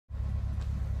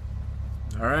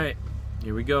All right,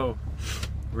 here we go.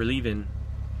 We're leaving.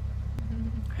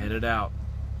 Headed out.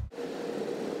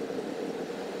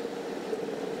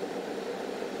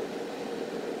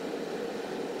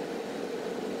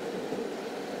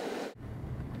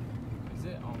 That's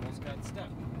it, almost got stuck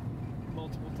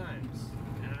multiple times.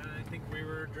 And I think we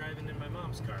were driving in my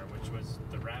mom's car, which was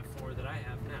the RAV4 that I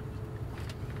have now.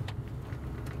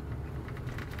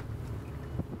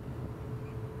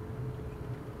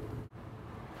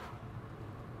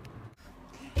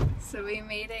 So we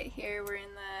made it here. We're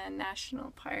in the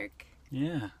national park.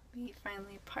 Yeah. We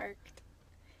finally parked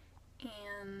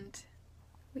and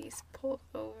we pulled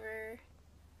over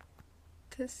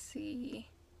to see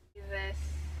this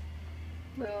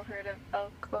little herd of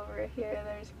elk over here.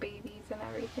 There's babies and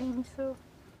everything, so.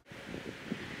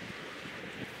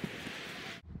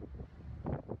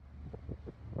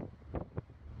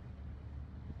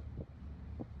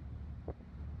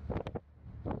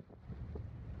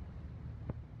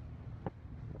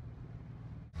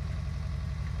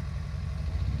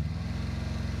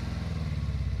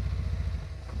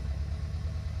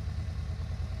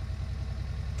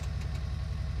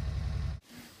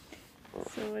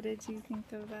 So what did you think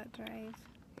of that drive?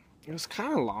 It was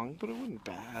kind of long, but it wasn't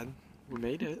bad. We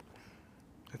made it.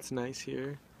 It's nice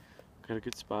here. Got a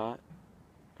good spot.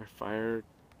 Our fire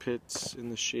pit's in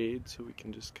the shade, so we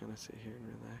can just kind of sit here and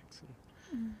relax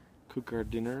and cook our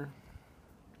dinner.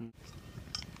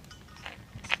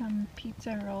 Some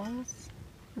pizza rolls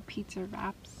or pizza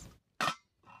wraps.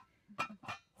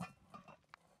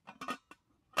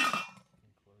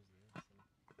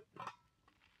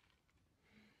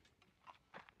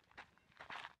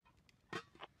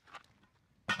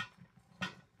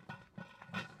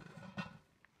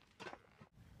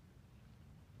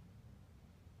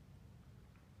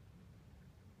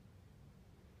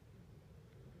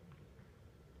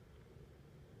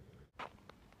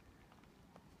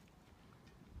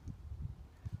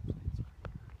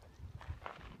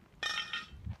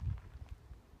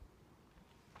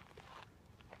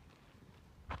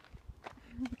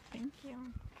 Thank you.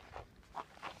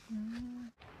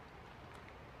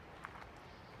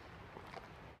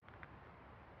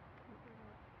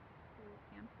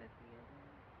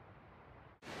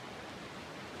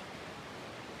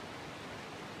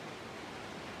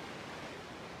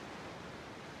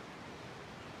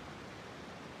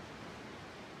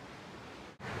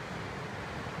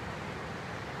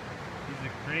 He's a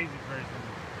crazy person.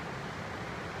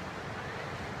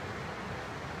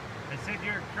 I said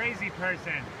you're a crazy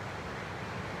person.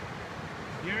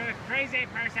 You're a crazy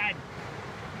person.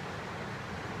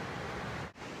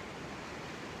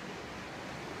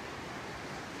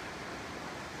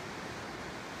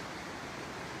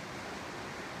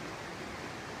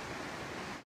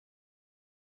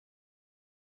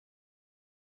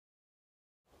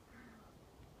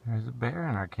 There's a bear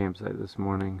in our campsite this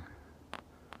morning.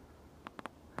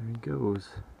 There he goes.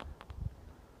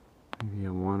 Maybe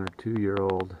a 1 or 2 year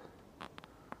old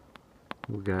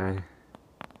little guy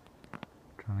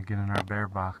trying to get in our bear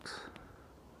box.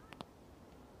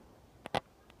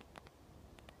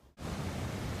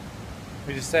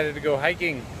 We decided to go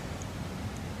hiking.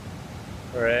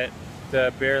 We're at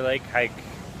the Bear Lake hike.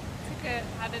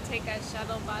 Had to take a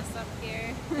shuttle bus up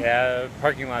here. Yeah,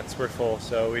 parking lots were full,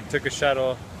 so we took a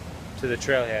shuttle to the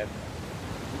trailhead.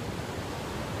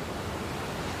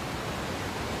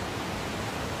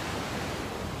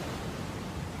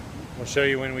 We'll show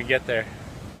you when we get there.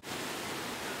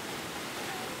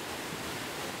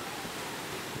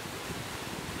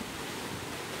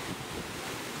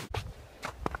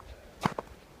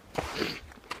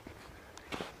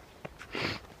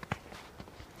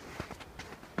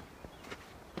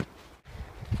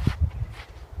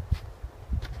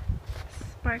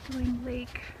 Sparkling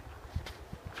lake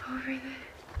over the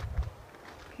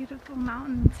beautiful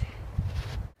mountains.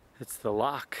 It's the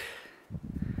lock.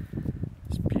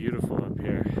 It's beautiful up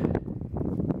here.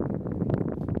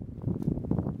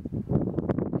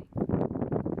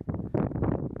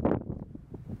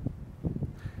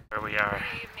 There we are.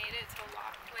 We made it to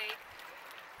Lock Lake.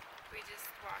 We just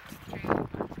walked through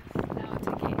snow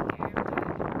to get here, but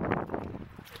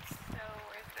it's so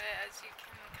worth it, as you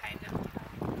can kind of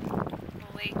tell. The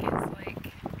lake is like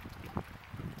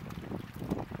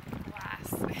glass.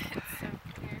 It's so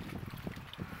clear.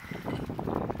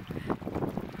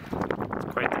 It's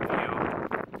quite the view.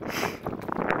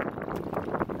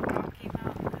 Rocky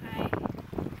Mountain High.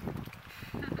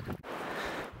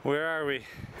 Where are we? I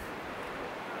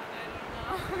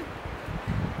don't know.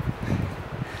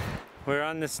 We're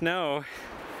on the snow.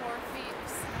 4 feet of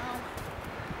snow.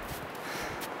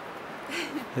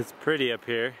 It's pretty up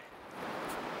here.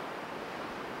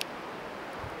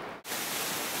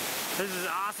 This is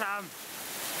awesome.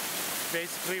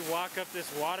 Basically walk up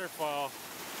this waterfall.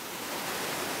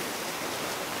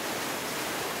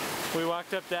 We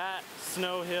walked up that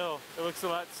snow hill. It looks a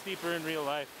lot steeper in real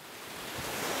life.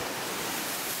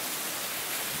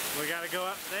 We gotta go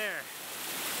up there.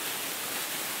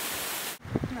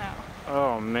 No.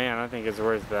 Oh man, I think it's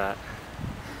worth that.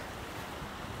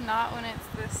 Not when it's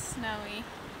this snowy.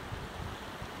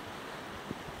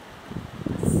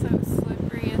 It's so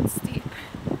slippery and steep.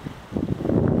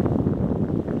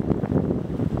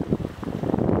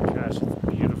 Gosh, it's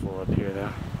beautiful up here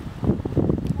though.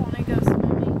 Wanna go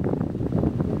swimming?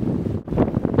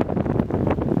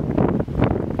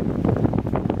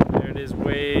 There it is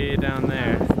way down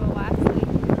there. That was the last lake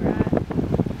we were at.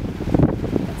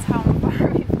 That's how far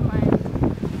we've climbed.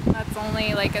 That's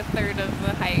only like a third of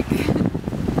the hike.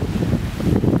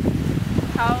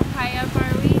 How high up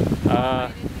are we? How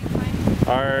high did we climb?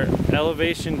 Our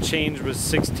elevation change was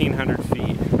 1,600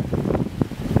 feet.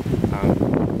 I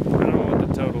don't know what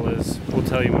the total is. We'll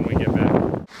tell you when we get back.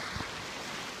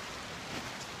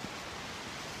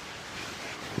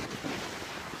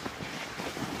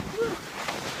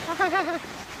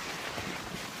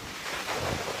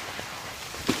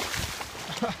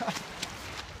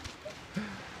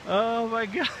 Oh my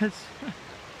gosh.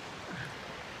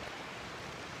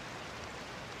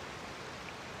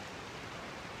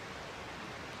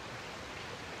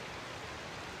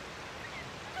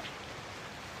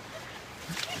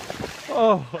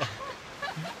 Oh.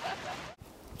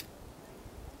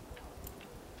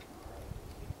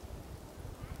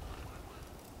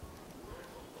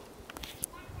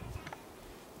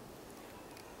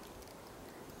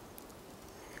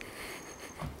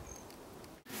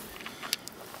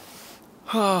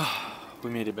 We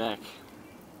made it back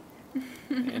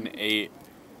and ate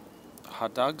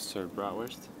hot dogs or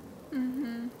bratwurst.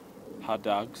 Hot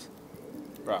dogs,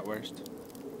 bratwurst,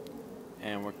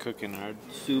 and we're cooking our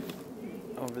soup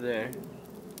over there.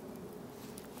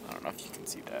 I don't know if you can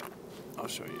see that. I'll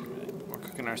show you in a minute. We're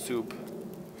cooking our soup,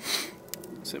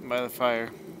 sitting by the fire.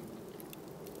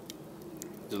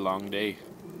 It's a long day.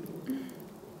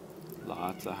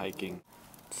 Lots Hiking.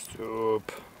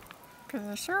 Soup. Piece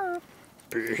of syrup.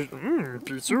 Piece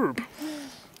of soup.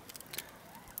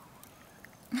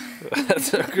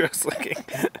 That's so gross looking.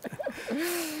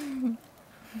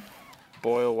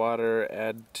 Boil water,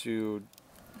 add to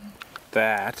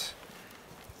that,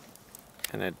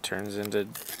 and it turns into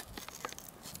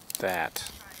that.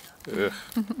 Ugh.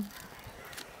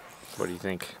 What do you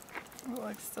think? It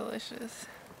looks delicious.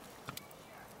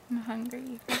 I'm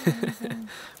hungry.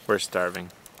 We're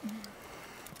starving.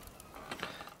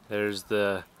 There's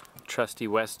the trusty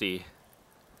Westie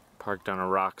parked on a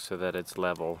rock so that it's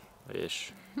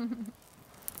level-ish.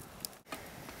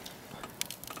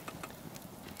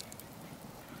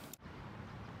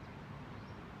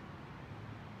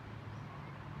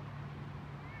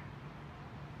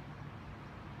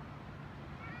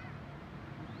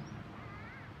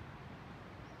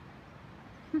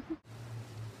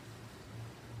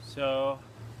 So,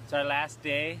 it's our last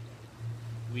day.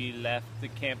 We left the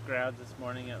campgrounds this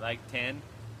morning at like 10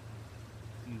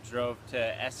 and drove to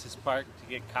Estes Park to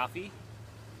get coffee.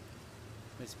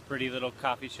 This pretty little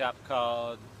coffee shop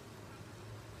called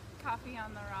Coffee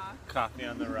on the Rock. Coffee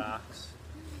on the Rocks.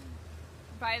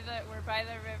 We're by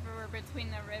the river. We're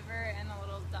between the river and a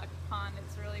little duck pond.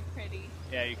 It's really pretty.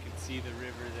 Yeah, you can see the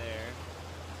river there.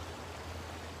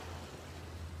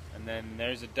 And then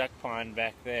there's a duck pond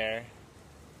back there.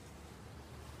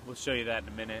 We'll show you that in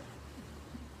a minute.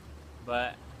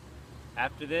 But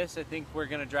after this, I think we're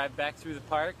gonna drive back through the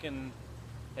park and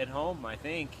head home, I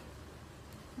think.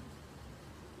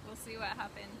 We'll see what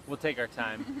happens. We'll take our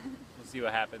time. We'll see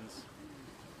what happens.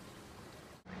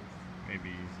 Maybe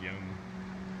he's young.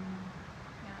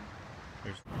 Yeah.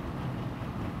 There's